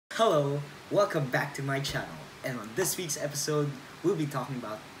Hello, welcome back to my channel, and on this week's episode, we'll be talking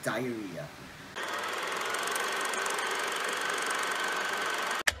about diarrhea.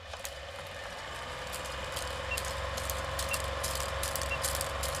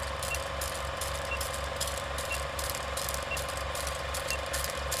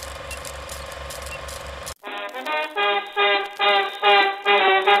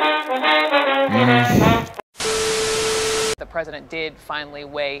 The president did finally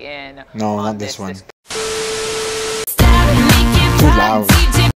weigh in. No, on not this one. Too loud.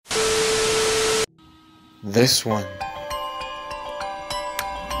 This one.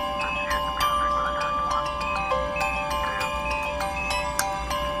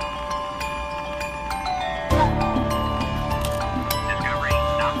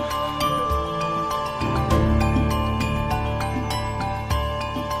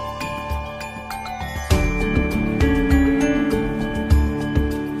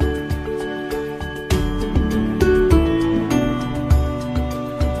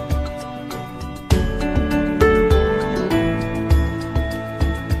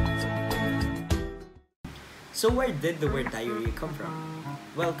 So where did the word diarrhea come from?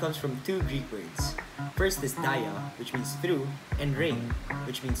 Well, it comes from two Greek words. First is dia, which means through, and rein,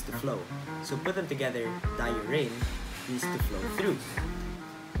 which means to flow. So put them together, diarrhein means to flow through.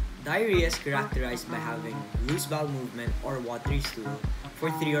 Diarrhea is characterized by having loose bowel movement or watery stool for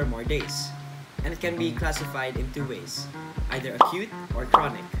 3 or more days. And it can be classified in two ways, either acute or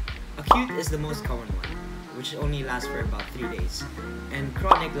chronic. Acute is the most common one, which only lasts for about 3 days, and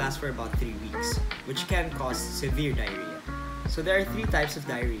chronic lasts for about 3 weeks, which can cause severe diarrhea. So there are 3 types of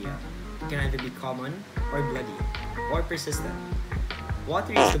diarrhea. It can either be common, or bloody, or persistent.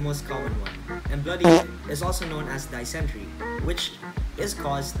 Watery is the most common one, and bloody is also known as dysentery, which is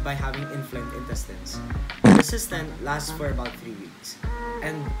caused by having inflamed intestines. Persistent lasts for about 3 weeks,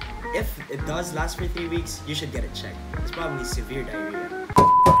 and if it does last for 3 weeks, you should get it checked. It's probably severe diarrhea.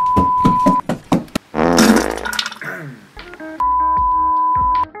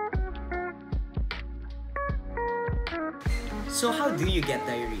 So how do you get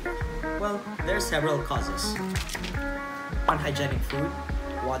diarrhea? Well, there are several causes. Unhygienic food,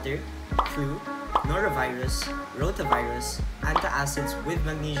 water, flu, norovirus, rotavirus, antacids with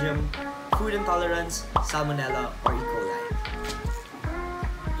magnesium, food intolerance, salmonella, or E. coli.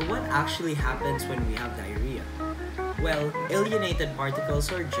 But what actually happens when we have diarrhea? Well, alienated particles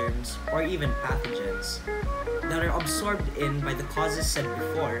or germs, or even pathogens, that are absorbed in by the causes said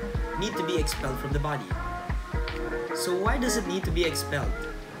before need to be expelled from the body. So why does it need to be expelled?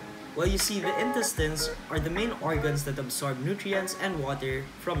 Well, you see, the intestines are the main organs that absorb nutrients and water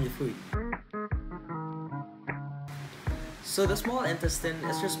from the food. So the small intestine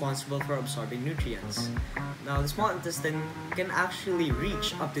is responsible for absorbing nutrients. Now, the small intestine can actually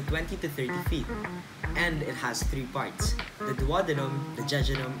reach up to 20 to 30 feet, and it has 3 parts: the duodenum, the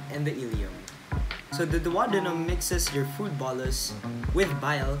jejunum, and the ileum. So the duodenum mixes your food bolus with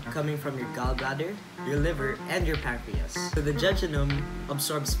bile coming from your gallbladder, your liver, and your pancreas. So the jejunum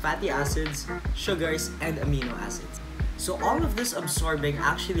absorbs fatty acids, sugars, and amino acids. So all of this absorbing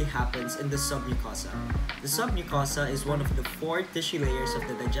actually happens in the submucosa. The submucosa is one of the 4 tissue layers of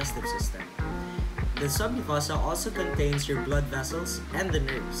the digestive system. The submucosa also contains your blood vessels and the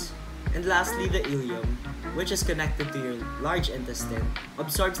nerves. And lastly, the ileum, which is connected to your large intestine,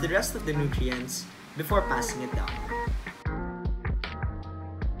 absorbs the rest of the nutrients before passing it down.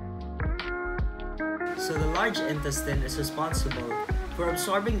 So the large intestine is responsible for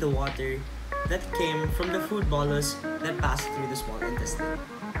absorbing the water that came from the food bolus that passed through the small intestine.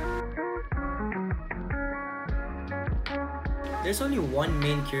 There's only one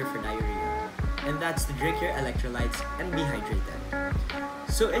main cure for diarrhea, and that's to drink your electrolytes and be hydrated.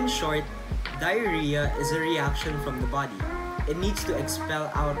 So in short, diarrhea is a reaction from the body. It needs to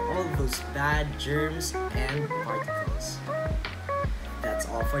expel out all those bad germs and particles. That's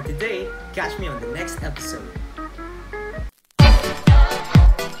all for today. Catch me on the next episode.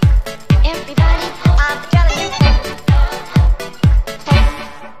 Everybody,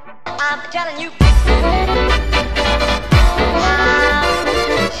 I'm telling you.